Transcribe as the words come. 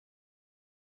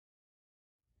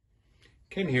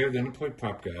Ken here, the Unemployed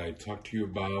Prop Guy, talk to you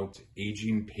about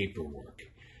aging paperwork.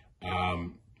 A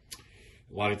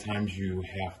lot of times you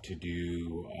have to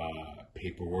do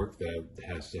paperwork that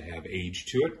has to have age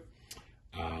to it.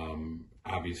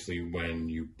 Obviously, when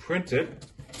you print it,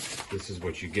 this is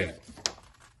what you get.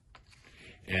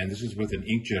 And this is with an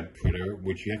inkjet printer,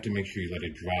 which you have to make sure you let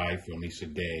it dry for at least a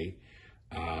day.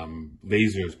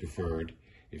 Laser is preferred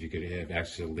if you could have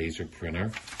access to a laser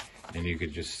printer, and you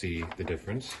could just see the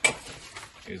difference.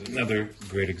 Here's another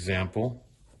great example.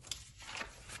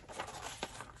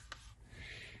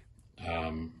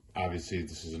 Obviously,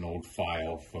 this is an old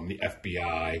file from the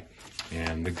FBI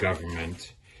and the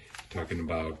government talking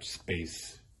about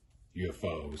space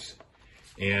UFOs.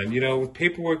 And, with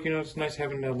paperwork, it's nice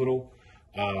having that little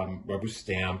rubber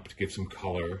stamp to give some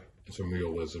color and some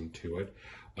realism to it.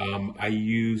 I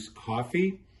use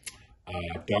coffee,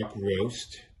 dark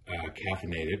roast,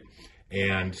 caffeinated,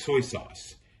 and soy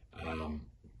sauce.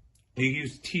 I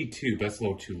used tea too, but that's a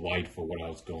little too light for what I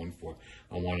was going for.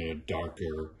 I wanted a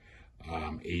darker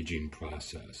aging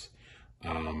process.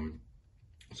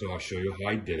 So I'll show you how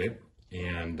I did it,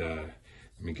 and let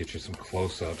me get you some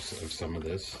close-ups of some of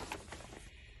this.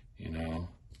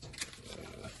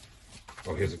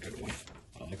 Oh, here's a good one.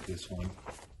 I like this one.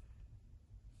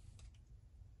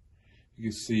 You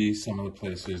can see some of the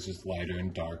places is lighter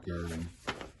and darker, and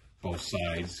both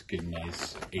sides get a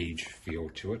nice age feel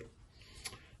to it.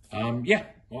 Yeah,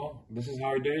 well, this is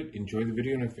how I did it. Enjoy the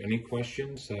video, and if any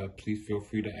questions, please feel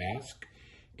free to ask,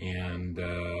 and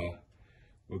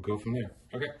we'll go from there.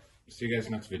 Okay, see you guys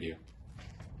next video.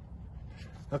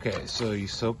 Okay, so you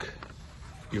soak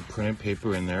your printed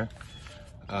paper in there.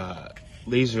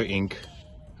 Laser ink,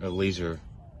 or laser,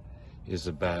 is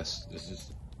the best. This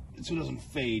is, so it doesn't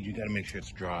fade, you gotta make sure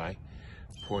it's dry.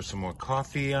 Pour some more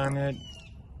coffee on it.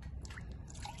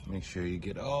 Make sure you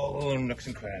get all the little nooks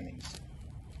and crannies.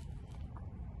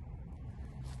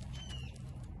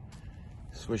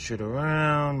 Swish it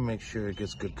around, make sure it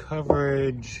gets good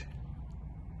coverage.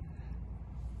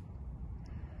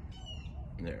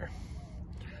 There.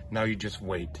 Now you just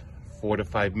wait 4 to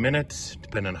 5 minutes,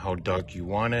 depending on how dark you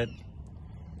want it.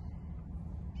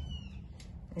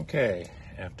 Okay,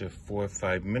 after 4 or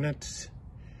 5 minutes,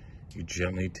 you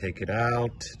gently take it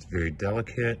out. It's very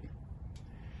delicate.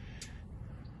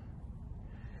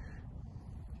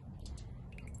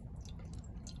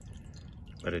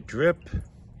 Let it drip.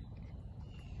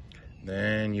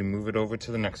 Then you move it over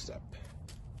to the next step.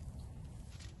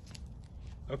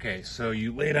 Okay, so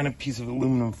you lay it on a piece of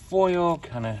aluminum foil,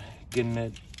 kind of getting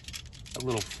it a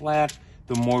little flat.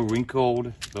 The more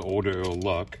wrinkled, the older it'll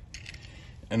look.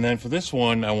 And then for this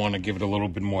one, I want to give it a little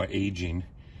bit more aging.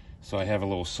 So I have a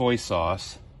little soy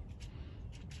sauce,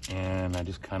 and I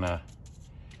just kind of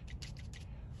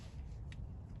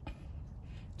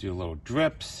do little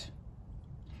drips,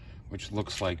 which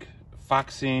looks like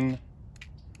foxing,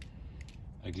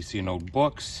 like you see in old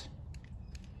books.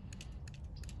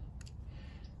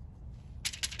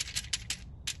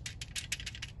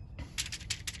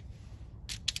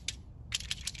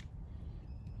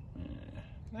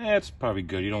 That's probably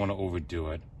good. You don't want to overdo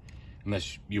it,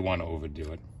 unless you want to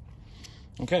overdo it.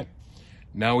 Okay,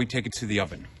 now we take it to the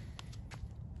oven.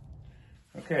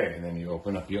 Okay, and then you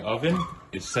open up your oven.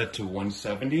 It's set to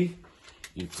 170.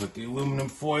 You put the aluminum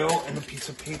foil and a piece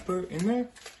of paper in there.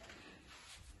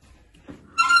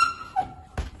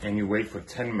 And you wait for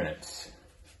 10 minutes.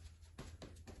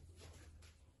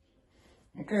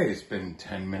 Okay, it's been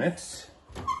 10 minutes.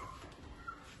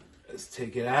 Let's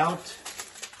take it out.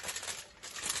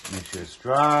 Make sure it's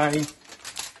dry.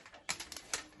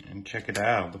 And check it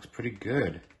out, looks pretty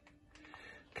good.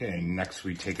 Okay, next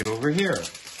we take it over here.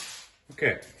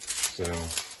 Okay, so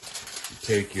you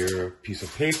take your piece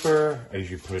of paper, as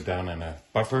you put it down on a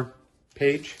buffer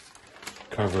page,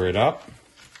 cover it up,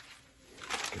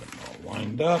 get them all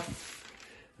lined up,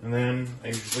 and then I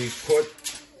usually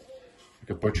put like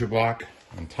a butcher block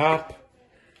on top,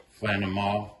 flatten them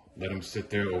all, let them sit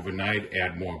there overnight,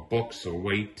 add more books or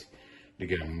weight to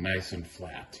get them nice and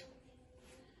flat.